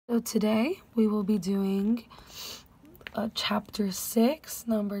So today we will be doing chapter 6,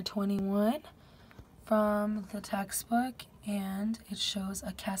 number 21 from the textbook, and it shows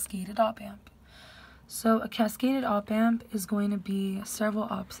a cascaded op-amp. So a cascaded op-amp is going to be several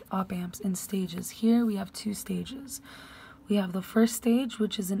op-amps in stages. Here we have two stages. We have the first stage,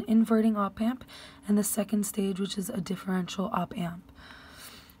 which is an inverting op-amp, and the second stage, which is a differential op-amp.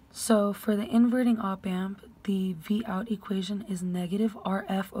 So for the inverting op-amp, the V-out equation is negative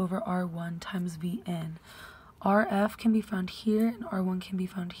RF over R1 times Vn. RF can be found here, and R1 can be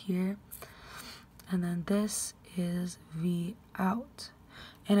found here. And then this is V-out.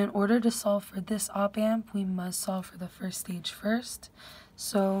 And in order to solve for this op-amp, we must solve for the first stage first.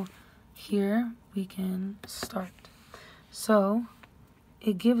 So here we can start. So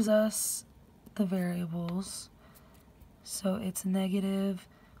it gives us the variables. So it's negative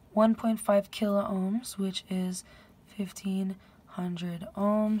 1.5 kiloohms, which is 1500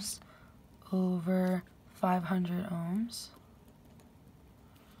 ohms over 500 ohms,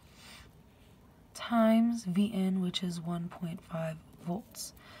 times Vn, which is 1.5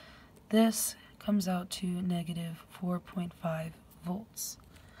 volts. This comes out to negative 4.5 volts.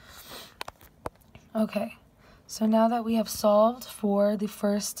 Okay, so now that we have solved for the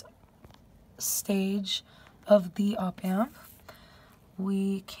first stage of the op-amp,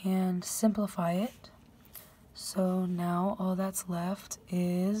 we can simplify it. So now all that's left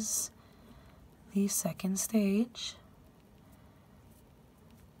is the second stage.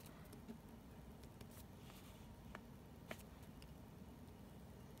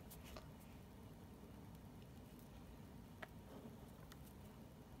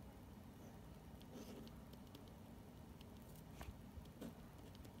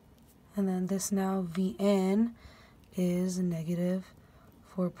 And then this now Vn is negative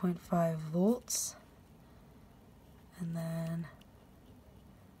 4.5 volts, and then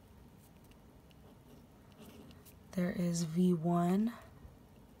there is V1,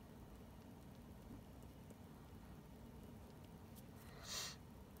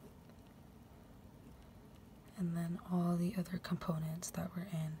 and then all the other components that were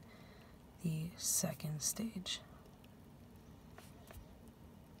in the second stage,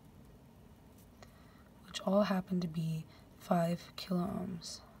 which all happen to be 5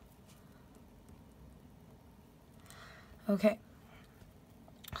 kiloohms. Okay,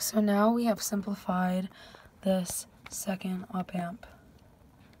 so now we have simplified this second op-amp,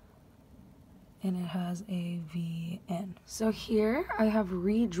 and it has a Vn. So here I have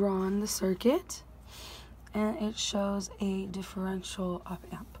redrawn the circuit, and it shows a differential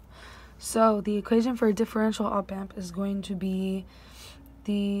op-amp. So the equation for a differential op-amp is going to be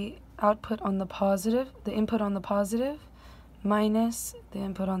the output on the positive, the input on the positive, minus the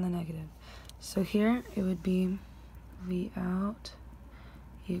input on the negative. So here it would be V out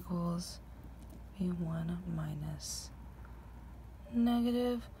equals V1 minus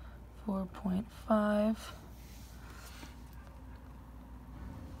negative 4.5,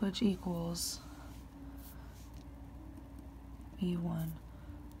 which equals V1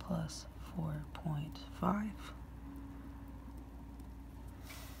 plus 4.5.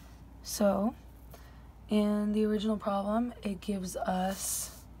 So in the original problem, it gives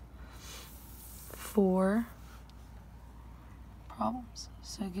us 4 problems.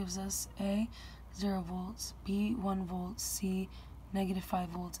 So it gives us A, 0 volts, B, 1 volt, C, negative 5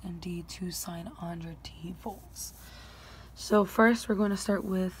 volts, and D, 2 sine 100t volts. So first we're going to start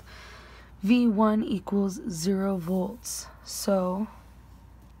with V1 equals 0 volts. So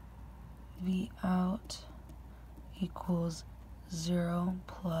V out equals 0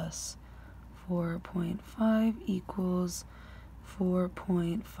 plus 4.5 equals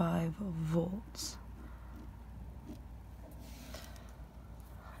 4.5 volts.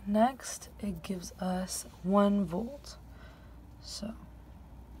 Next, it gives us 1 volt. So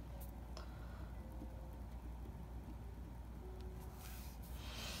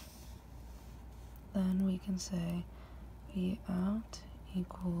then we can say V out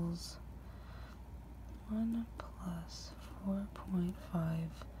equals 1 plus 4.5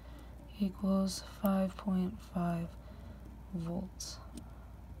 equals 5.5 volts.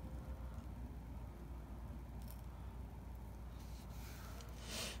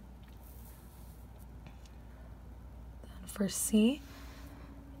 Then for C,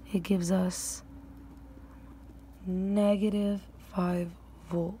 it gives us negative 5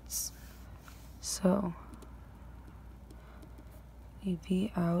 volts. So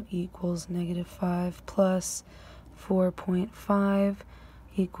V out equals negative 5 plus 4.5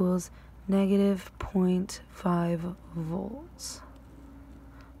 equals negative 0.5 volts.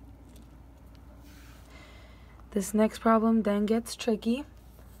 This next problem then gets tricky.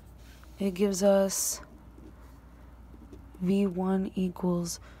 it gives us V1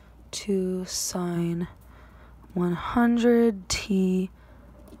 equals 2 sine 100 t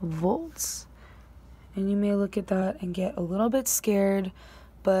volts. And you may look at that and get a little bit scared,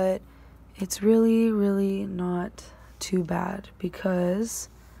 but it's really not too bad, because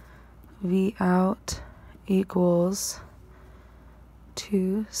V out equals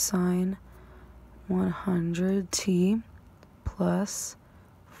 2 sine 100 t plus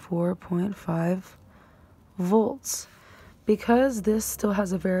 4.5 volts. Because this still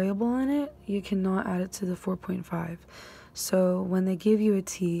has a variable in it, you cannot add it to the 4.5. So when they give you a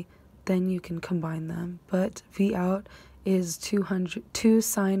t, then you can combine them. But V out is 2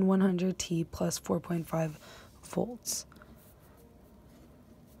 sine 100 t plus 4.5 volts.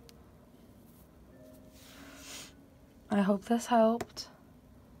 I hope this helped.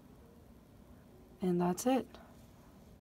 And that's it.